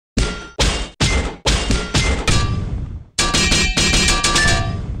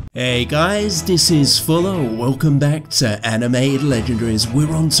Hey guys, this is Fuller. Welcome back to Animated Legendaries.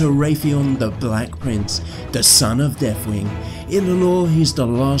 We're on to Raytheon the Black Prince, the son of Deathwing. In the lore, he's the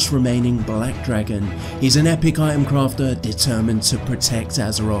last remaining Black Dragon. He's an epic item crafter determined to protect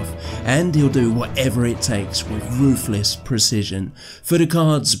Azeroth, and he'll do whatever it takes with ruthless precision. For the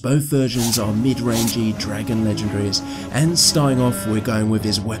cards, both versions are mid-rangey Dragon Legendaries, and starting off we're going with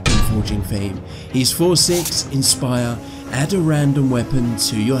his weapon forging theme. He's 4/6, Inspire. Add a random weapon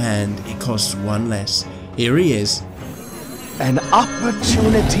to your hand, it costs one less. Here he is. An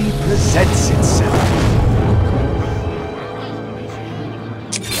opportunity presents itself.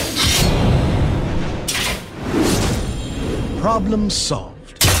 Problem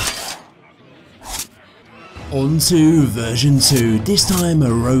solved. On to version 2, this time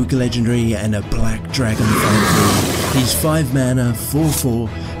a rogue legendary and a black dragon foundry. He's 5 mana, 4/4,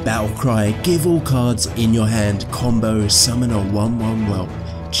 Battlecry, give all cards in your hand, combo, summon a 1/1 whelp.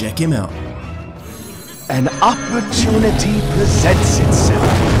 Check him out. An opportunity presents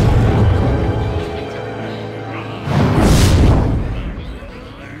itself.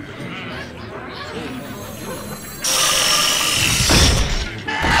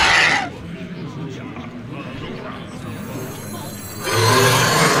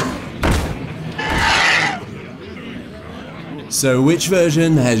 So which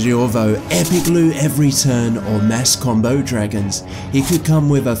version has your vote? Epic loot every turn or mass combo dragons? He could come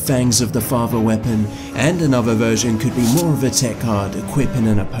with a Fangs of the Father weapon, and another version could be more of a tech card equipping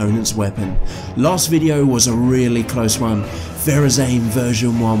an opponent's weapon. Last video was a really close one. Versart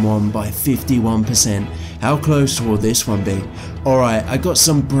version 1/1 by 51%. How close will this one be? Alright, I got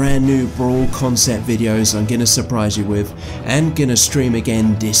some brand new Brawl concept videos I'm gonna surprise you with, and gonna stream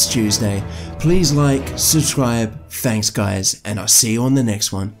again this Tuesday. Please like, subscribe, thanks guys, and I'll see you on the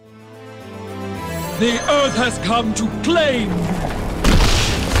next one. The Earth has come to claim!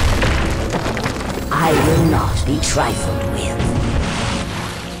 I will not be trifled with.